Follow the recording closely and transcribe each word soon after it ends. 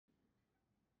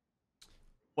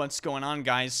What's going on,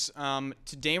 guys?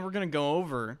 Today we're going to go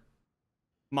over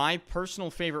my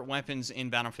personal favorite weapons in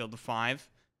Battlefield 5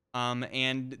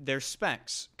 and their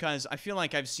specs, because I feel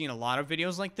like I've seen a lot of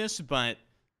videos like this, but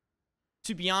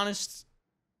to be honest,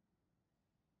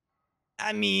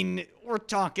 I mean, we're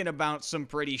talking about some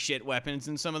pretty shit weapons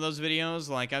in some of those videos.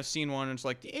 Like, I've seen one, and it's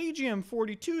like, the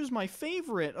AGM-42 is my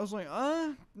favorite. I was like,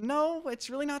 no, it's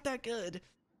really not that good.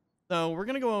 So we're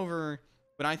going to go over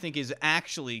what I think is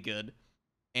actually good,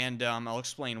 and I'll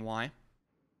explain why.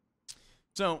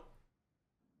 So,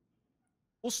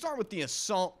 we'll start with the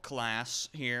Assault class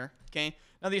here, okay?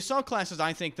 Now, the Assault class is,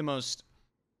 I think, the most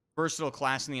versatile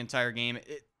class in the entire game.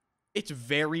 It's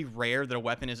very rare that a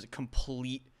weapon is a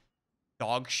complete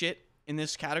dog shit in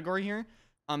this category here.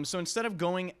 So instead of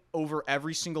going over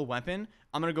every single weapon,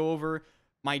 I'm going to go over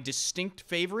my distinct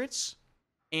favorites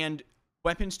and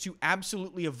weapons to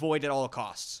absolutely avoid at all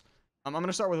costs. I'm going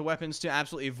to start with weapons to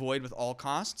absolutely avoid with all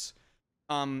costs.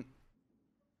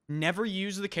 Never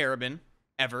use the Carabin,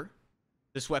 ever.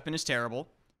 This weapon is terrible.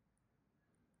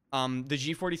 The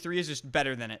G43 is just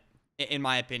better than it, in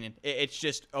my opinion. It's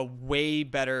just a way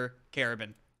better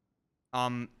Carabin.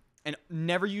 And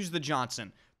never use the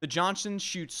Johnson. The Johnson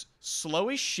shoots slow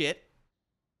as shit,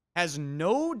 has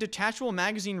no detachable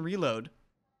magazine reload.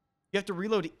 You have to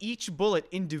reload each bullet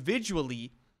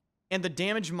individually, and the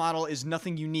damage model is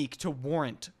nothing unique to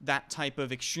warrant that type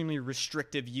of extremely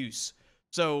restrictive use.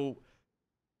 So,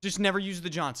 just never use the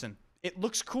Johnson. It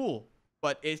looks cool,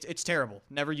 but it's terrible.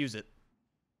 Never use it.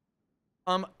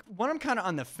 What I'm kind of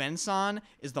on the fence on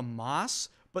is the Moss,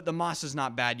 but the Moss is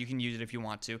not bad. You can use it if you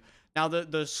want to. Now,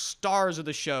 the stars of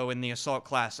the show in the Assault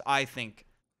class, I think,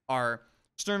 are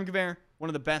Sturmgewehr, one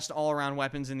of the best all-around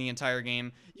weapons in the entire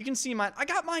game. You can see mine. I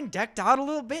got mine decked out a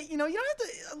little bit. You know, you don't have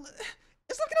to...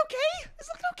 It's looking okay. It's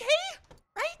looking okay,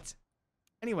 right?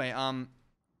 Anyway,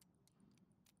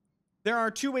 there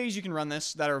are two ways you can run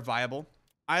this that are viable.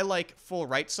 I like full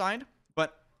right side,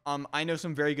 but I know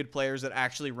some very good players that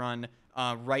actually run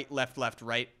right, left, left,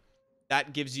 right.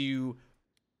 That gives you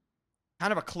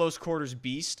kind of a close quarters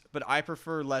beast, but I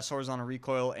prefer less horizontal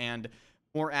recoil and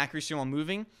more accuracy while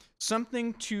moving.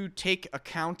 Something to take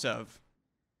account of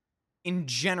in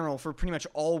general for pretty much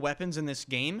all weapons in this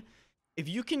game. If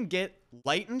you can get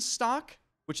lightened stock,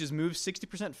 which is move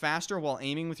 60% faster while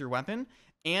aiming with your weapon,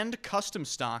 and custom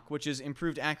stock, which is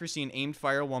improved accuracy and aimed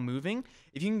fire while moving,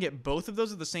 if you can get both of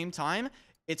those at the same time,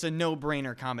 it's a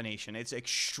no-brainer combination. It's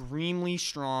extremely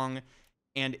strong,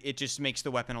 and it just makes the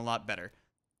weapon a lot better.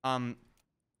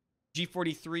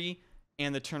 G43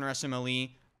 and the Turner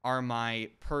SMLE are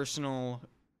my personal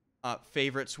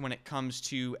favorites when it comes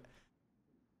to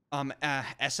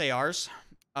SARs.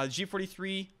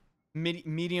 G43,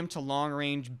 medium to long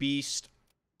range beast,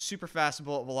 super fast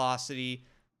bullet velocity.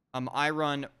 I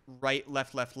run right,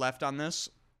 left, left, left on this.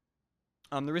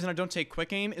 The reason I don't take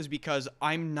quick aim is because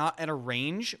I'm not at a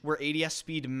range where ADS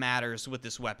speed matters with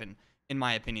this weapon, in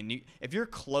my opinion. If you're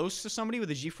close to somebody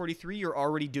with a G43, you're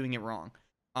already doing it wrong.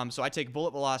 So I take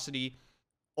bullet velocity.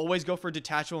 Always go for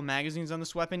detachable magazines on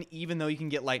this weapon, even though you can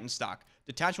get light in stock.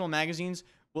 Detachable magazines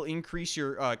will increase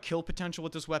your kill potential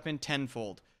with this weapon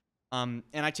tenfold. And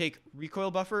I take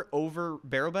recoil buffer over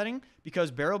barrel bedding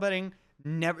because barrel bedding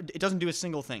it doesn't do a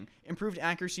single thing. Improved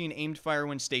accuracy and aimed fire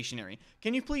when stationary.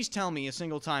 Can you please tell me a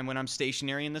single time when I'm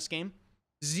stationary in this game?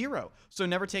 Zero. So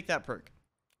never take that perk.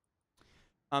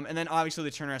 And then obviously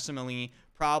the Turner SMLE,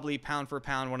 probably pound for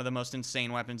pound one of the most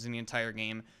insane weapons in the entire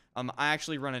game. I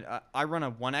actually run I run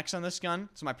a 1X on this gun.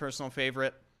 It's my personal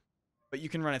favorite. But you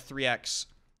can run a 3X.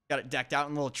 Got it decked out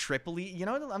in a little Tripoli. You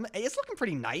know, it's looking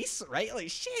pretty nice, right? Like,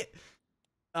 shit.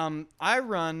 I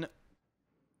run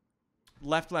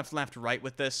left, left, left, right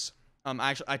with this.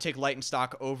 I take light and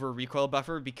stock over recoil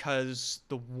buffer because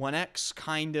the 1X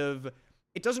kind of...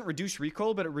 It doesn't reduce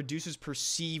recoil, but it reduces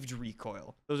perceived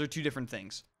recoil. Those are two different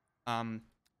things. So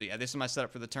yeah, this is my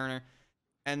setup for the Turner.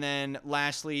 And then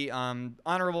lastly,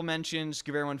 honorable mentions,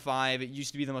 Gewehr 1.5. It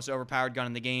used to be the most overpowered gun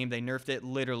in the game. They nerfed it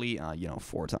literally,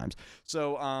 4 times.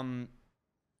 So,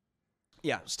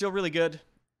 yeah, still really good.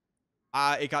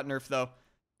 It got nerfed, though.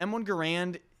 M1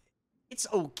 Garand, it's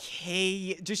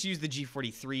okay. Just use the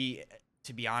G43,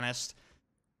 to be honest.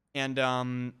 And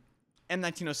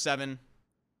M1907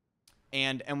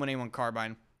 and M1A1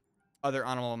 Carbine. Other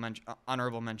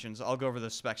honorable mentions. I'll go over the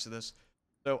specs of this.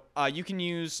 So, you can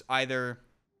use either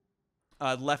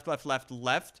left, left, left,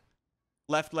 left,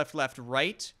 left, left, left,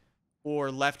 right, or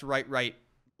left, right, right,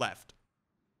 left.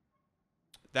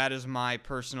 That is my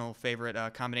personal favorite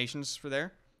combinations for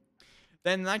there.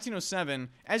 Then 1907,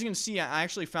 as you can see, I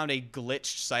actually found a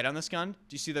glitched sight on this gun.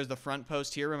 Do you see there's the front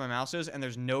post here where my mouse is, and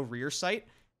there's no rear sight?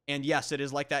 And yes, it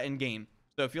is like that in game.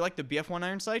 So if you like the BF1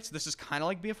 iron sights, this is kind of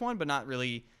like BF1, but not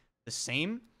really the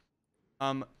same.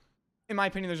 In my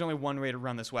opinion, there's only one way to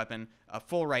run this weapon,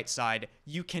 full right side.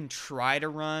 You can try to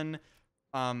run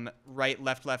right,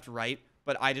 left, left, right,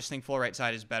 but I just think full right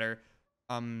side is better.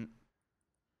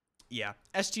 Yeah.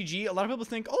 STG, a lot of people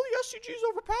think, oh, the STG is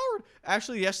overpowered.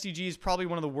 Actually, the STG is probably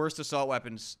one of the worst assault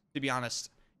weapons, to be honest.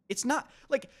 It's not,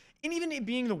 like, and even it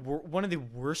being one of the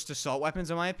worst assault weapons,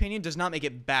 in my opinion, does not make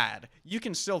it bad. You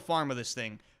can still farm with this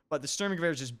thing, but the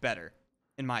Sturmgewehr is just better,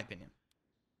 in my opinion.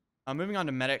 Moving on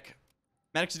to Medic.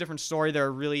 Medic's a different story. There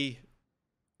are really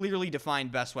clearly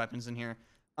defined best weapons in here.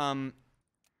 You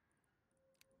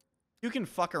can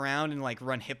fuck around and, like,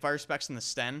 run hipfire specs in the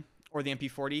Sten or the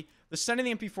MP40. The Sten and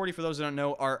the MP40, for those that don't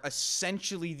know, are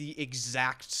essentially the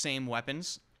exact same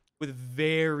weapons with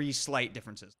very slight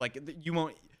differences. Like, you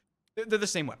won't... They're the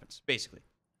same weapons, basically.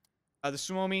 The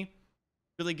Suomi,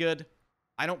 really good.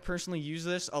 I don't personally use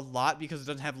this a lot because it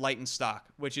doesn't have light in stock,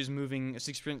 which is moving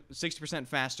 60%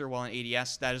 faster while in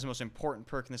ADS. That is the most important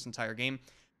perk in this entire game.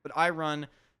 But I run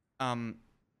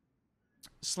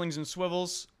slings and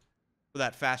swivels for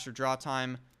that faster draw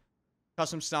time,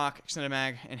 custom stock, extended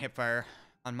mag, and hipfire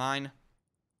on mine.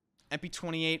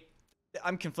 MP28,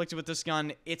 I'm conflicted with this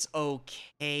gun. It's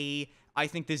okay. I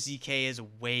think the ZK is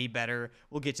way better.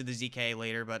 We'll get to the ZK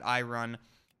later, but I run,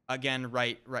 again,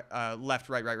 left,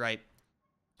 right.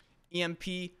 EMP,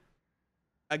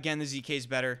 again, the ZK is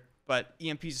better, but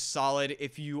EMP is solid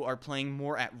if you are playing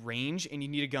more at range and you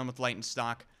need a gun with light and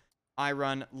stock. I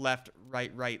run left,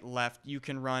 right, left. You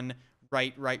can run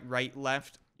right,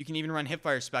 left. You can even run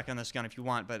hipfire spec on this gun if you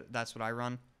want, but that's what I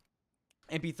run.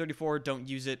 MP34, don't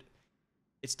use it.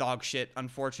 It's dog shit,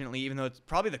 unfortunately, even though it's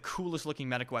probably the coolest looking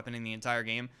medic weapon in the entire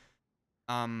game.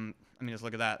 I mean, just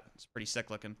look at that. It's pretty sick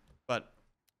looking. But,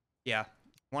 yeah.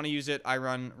 Want to use it, I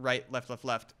run right,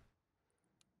 left.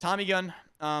 Tommy gun.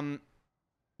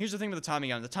 Here's the thing with the Tommy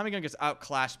gun. The Tommy gun gets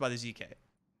outclassed by the ZK,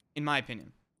 in my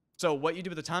opinion. So what you do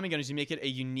with the Tommy gun is you make it a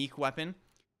unique weapon.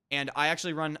 And I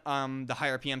actually run the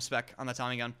higher PM spec on the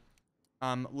Tommy gun.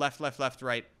 Left,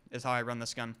 right is how I run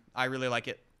this gun. I really like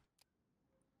it.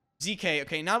 ZK,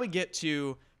 okay, now we get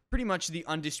to pretty much the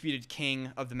undisputed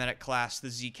king of the medic class, the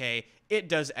ZK. It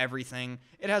does everything.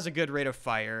 It has a good rate of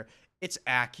fire. It's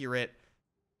accurate.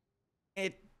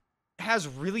 It has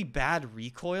really bad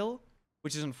recoil,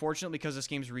 which is unfortunate because this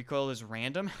game's recoil is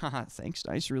random. Thanks,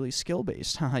 dice. Really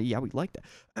skill-based. Yeah, we like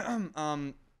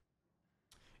that.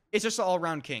 It's just an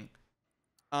all-around king.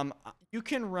 You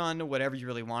can run whatever you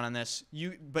really want on this,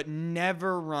 but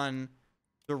never run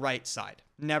the right side.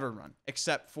 Never run,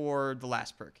 except for the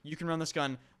last perk. You can run this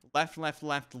gun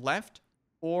left,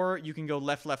 or you can go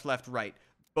left, right.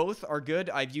 Both are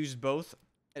good. I've used both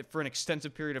for an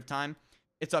extensive period of time.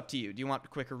 It's up to you. Do you want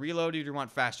quicker reload, or do you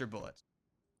want faster bullets?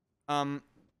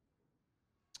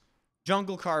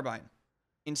 Jungle Carbine.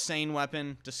 Insane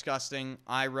weapon. Disgusting.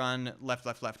 I run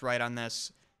left, right on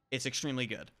this. It's extremely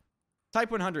good.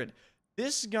 Type 100.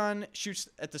 This gun shoots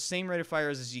at the same rate of fire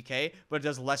as a ZK, but it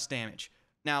does less damage.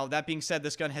 Now, that being said,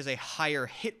 this gun has a higher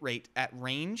hit rate at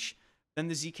range than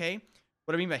the ZK.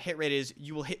 What I mean by hit rate is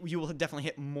you will definitely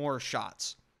hit more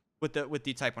shots with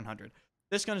the Type 100.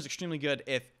 This gun is extremely good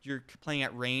if you're playing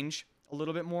at range a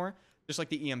little bit more, just like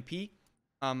the EMP.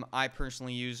 I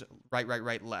personally use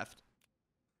right, left.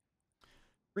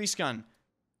 Grease gun.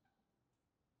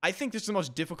 I think this is the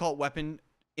most difficult weapon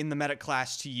in the medic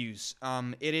class to use.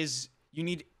 You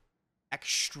need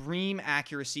extreme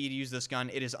accuracy to use this gun.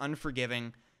 It is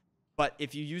unforgiving, but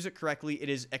if you use it correctly, it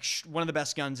is one of the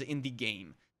best guns in the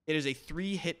game. It is a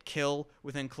 3-hit kill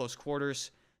within close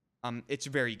quarters. It's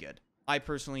very good. I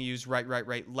personally use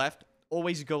right, left.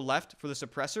 Always go left for the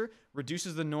suppressor.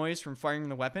 Reduces the noise from firing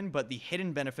the weapon, but the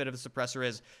hidden benefit of the suppressor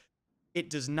is it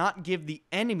does not give the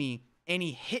enemy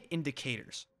any hit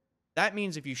indicators. That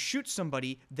means if you shoot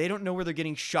somebody, they don't know where they're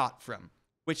getting shot from,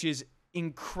 which is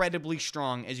incredibly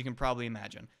strong, as you can probably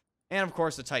imagine. And, of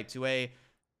course, the Type 2A.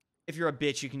 If you're a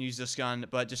bitch, you can use this gun,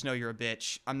 but just know you're a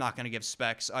bitch. I'm not going to give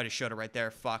specs. I just showed it right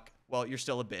there. Fuck. Well, you're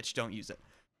still a bitch. Don't use it.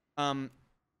 All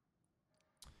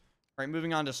right,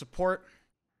 moving on to support.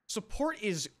 Support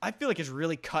is, I feel like, is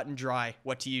really cut and dry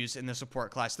what to use in the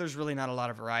support class. There's really not a lot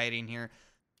of variety in here.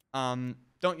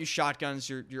 Don't use shotguns.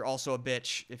 You're also a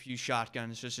bitch if you use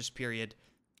shotguns. Just period.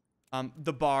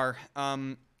 The bar.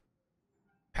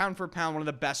 Pound for pound, one of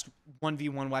the best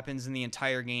 1v1 weapons in the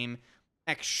entire game.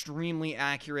 Extremely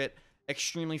accurate,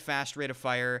 extremely fast rate of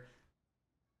fire.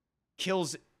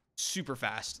 Kills super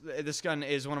fast. This gun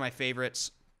is one of my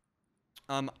favorites.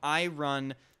 I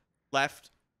run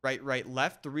left, right,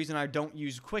 left. The reason I don't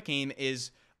use quick aim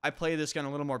is I play this gun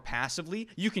a little more passively.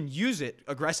 You can use it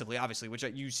aggressively, obviously, which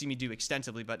you see me do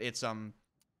extensively, but it's you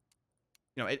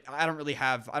know, I don't really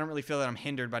feel that I'm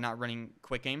hindered by not running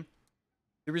quick aim.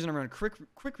 The reason I'm running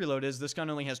quick reload is this gun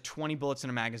only has 20 bullets in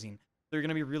a magazine. So you're going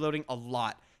to be reloading a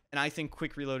lot, and I think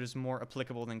quick reload is more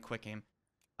applicable than quick aim.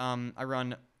 I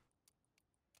run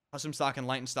custom stock and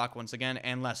lightened stock once again,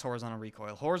 and less horizontal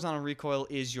recoil. Horizontal recoil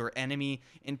is your enemy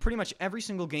in pretty much every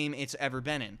single game it's ever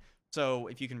been in. So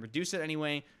if you can reduce it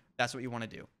anyway, that's what you want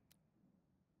to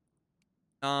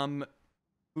do.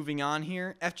 Moving on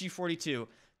here, FG42.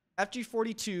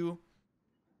 FG42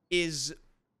 is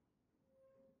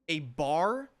a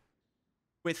bar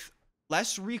with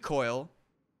less recoil,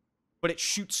 but it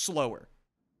shoots slower.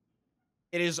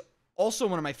 It is also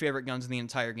one of my favorite guns in the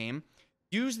entire game.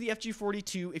 Use the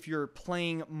FG42 if you're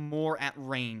playing more at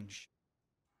range.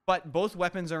 But both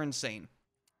weapons are insane.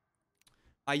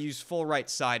 I use full right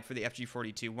side for the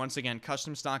FG42. Once again,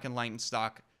 custom stock and lightened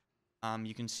stock.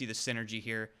 You can see the synergy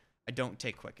here. I don't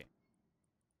take quick aim.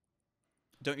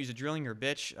 Don't use a drilling or a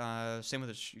bitch. Same with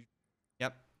a...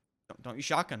 Yep. Don't use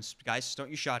shotguns, guys. Don't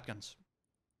use shotguns.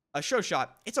 A show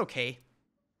shot, it's okay.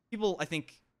 People, I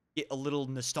think, get a little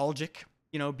nostalgic.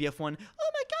 You know, BF1.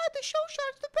 Oh my god, the show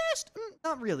shot is the best.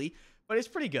 Not really, but it's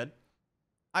pretty good.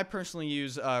 I personally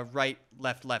use right,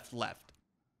 left, left, left.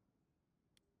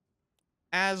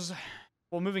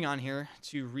 Well, moving on here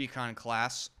to Recon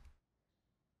Class.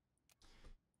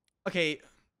 Okay,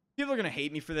 people are going to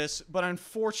hate me for this, but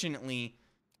unfortunately,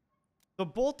 the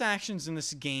bolt actions in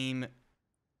this game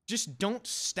just don't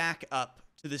stack up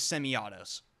to the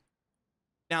semi-autos.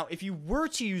 Now, if you were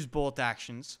to use bolt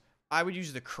actions, I would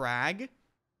use the Krag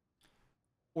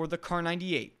or the Kar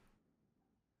 98.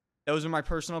 Those are my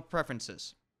personal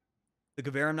preferences. The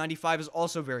Gewehr M95 is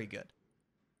also very good.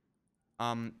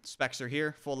 Specs are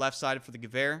here. Full left side for the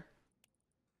Gewehr.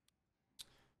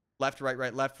 Left, right,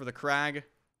 right, left for the Krag.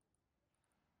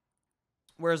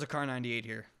 Where's the Kar 98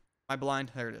 here? Am I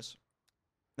blind? There it is.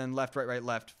 Then left, right, right,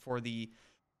 left for the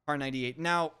Kar 98.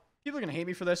 Now, people are going to hate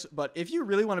me for this, but if you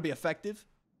really want to be effective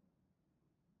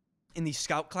in the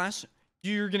Scout class,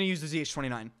 you're going to use the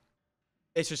ZH-29.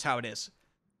 It's just how it is.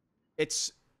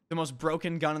 It's the most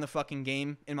broken gun in the fucking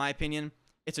game, in my opinion.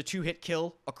 It's a 2-hit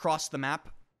kill across the map,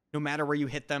 no matter where you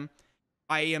hit them.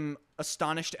 I am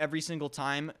astonished every single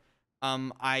time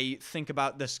I think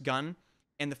about this gun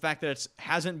and the fact that it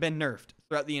hasn't been nerfed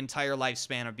throughout the entire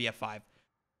lifespan of BF5.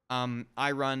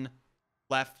 I run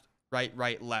left, right,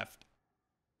 right, left.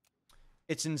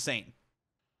 It's insane.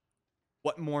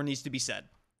 What more needs to be said?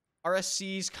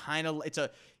 RSC's kind of...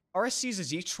 RSC's a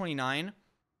ZH-29,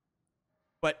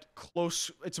 but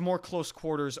it's more close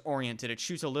quarters oriented. It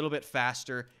shoots a little bit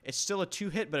faster. It's still a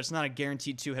 2-hit, but it's not a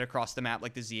guaranteed 2-hit across the map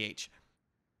like the ZH.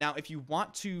 Now, if you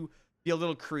want to be a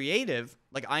little creative,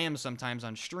 like I am sometimes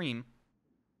on stream,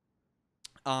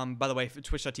 by the way,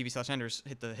 twitch.tv/enders,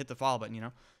 hit the follow button, you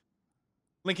know.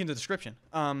 Link in the description.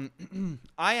 I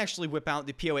actually whip out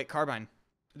the PO8 carbine.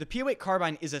 The PO8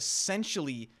 carbine is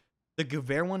essentially the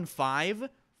Gewehr 1.5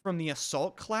 from the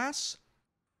assault class,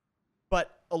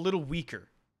 but a little weaker.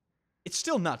 It's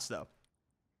still nuts, though.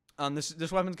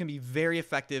 This weapon can be very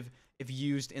effective if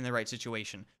used in the right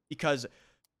situation, because,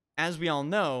 as we all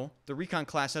know, the Recon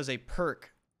class has a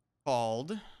perk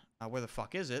called, where the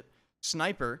fuck is it?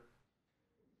 Sniper.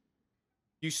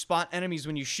 You spot enemies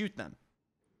when you shoot them.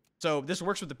 So this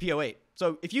works with the PO8.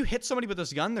 So if you hit somebody with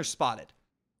this gun, they're spotted.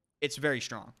 It's very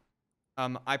strong.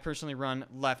 I personally run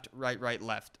left, right, right,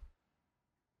 left.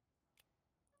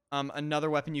 Another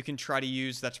weapon you can try to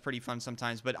use that's pretty fun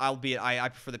sometimes, but I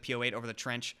prefer the PO8 over the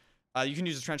trench. You can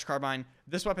use the trench carbine.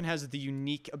 This weapon has the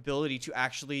unique ability to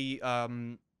actually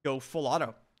go full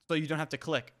auto, so you don't have to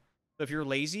click. So if you're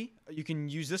lazy, you can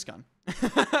use this gun.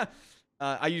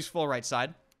 I use full right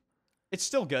side. It's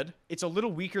still good. It's a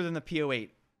little weaker than the PO8,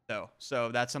 though, so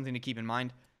that's something to keep in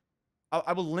mind.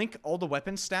 I will link all the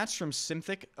weapon stats from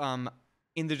Synthic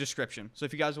in the description. So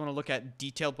if you guys want to look at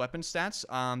detailed weapon stats,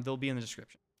 they'll be in the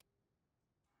description.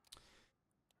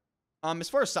 As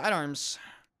far as sidearms,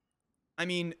 I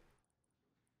mean,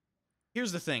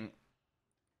 here's the thing.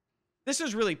 This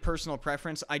is really personal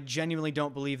preference. I genuinely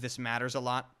don't believe this matters a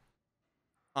lot.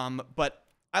 But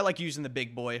I like using the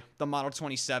big boy, the Model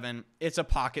 27. It's a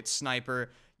pocket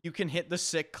sniper. You can hit the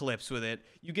sick clips with it.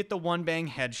 You get the one-bang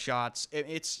headshots.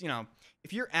 It's, you know,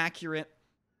 if you're accurate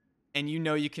and you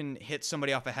know you can hit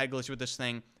somebody off a head glitch with this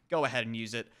thing, go ahead and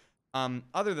use it.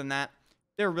 Other than that,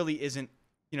 there really isn't,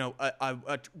 you know,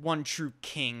 a one true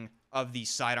king of the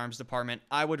sidearms department.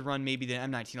 I would run maybe the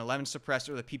M1911 suppressed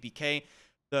or the PPK.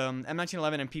 The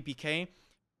M1911 and PPK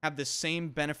have the same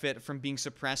benefit from being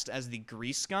suppressed as the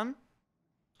grease gun.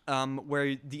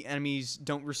 where the enemies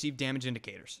don't receive damage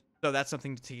indicators. So that's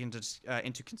something to take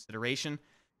into consideration.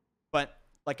 But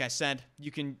like I said,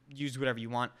 you can use whatever you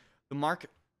want. The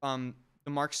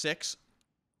Mark 6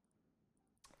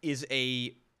 is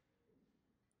it's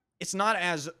not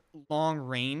as long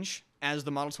range as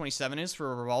the Model 27 is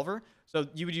for a revolver. So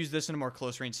you would use this in a more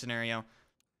close range scenario.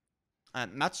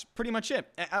 And that's pretty much it.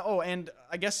 Oh, and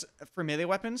I guess for melee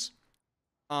weapons,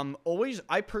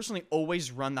 I personally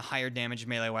always run the higher damage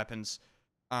melee weapons.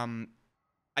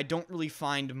 I don't really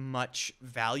find much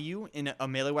value in a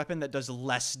melee weapon that does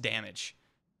less damage.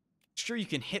 Sure, you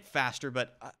can hit faster,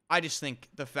 but I just think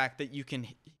the fact that you can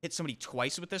hit somebody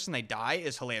twice with this and they die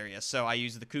is hilarious. So I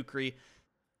use the Kukri.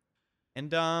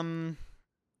 And,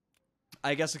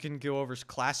 I guess I can go over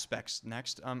class specs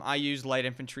next. I use light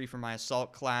infantry for my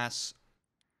assault class.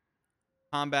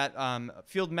 Combat,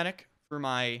 field medic for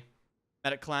my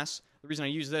medic class. The reason I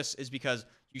use this is because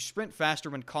you sprint faster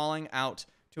when calling out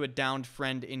to a downed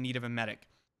friend in need of a medic.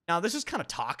 Now, this is kind of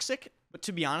toxic, but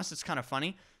to be honest, it's kind of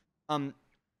funny.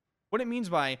 What it means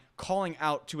by calling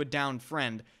out to a downed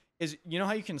friend is, you know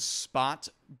how you can spot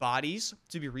bodies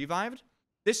to be revived?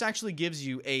 This actually gives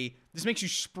you this makes you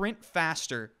sprint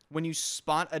faster when you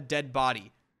spot a dead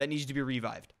body that needs to be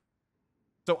revived.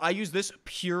 So I use this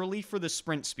purely for the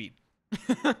sprint speed.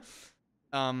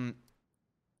 Then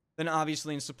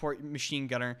obviously in support machine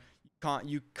gunner,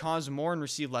 you cause more and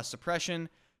receive less suppression.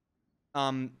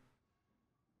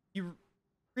 You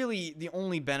really, the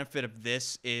only benefit of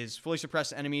this is fully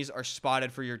suppressed enemies are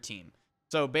spotted for your team.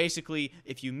 So basically,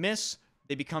 if you miss,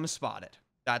 they become spotted.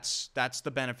 That's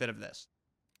the benefit of this.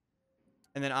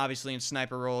 And then obviously in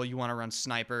sniper role, you want to run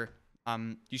sniper.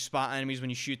 You spot enemies when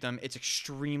you shoot them. It's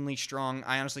extremely strong.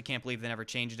 I honestly can't believe they never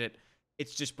changed it.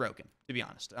 It's just broken, to be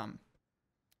honest.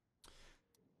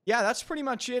 Yeah, that's pretty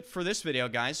much it for this video,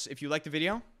 guys. If you like the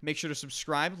video, make sure to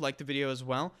subscribe, like the video as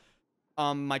well.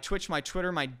 My Twitch, my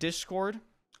Twitter, my Discord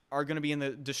are going to be in the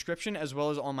description, as well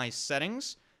as all my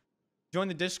settings. Join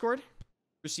the Discord.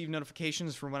 Receive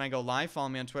notifications for when I go live. Follow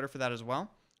me on Twitter for that as well.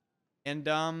 And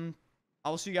I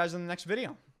will see you guys in the next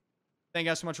video. Thank you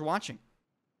guys so much for watching.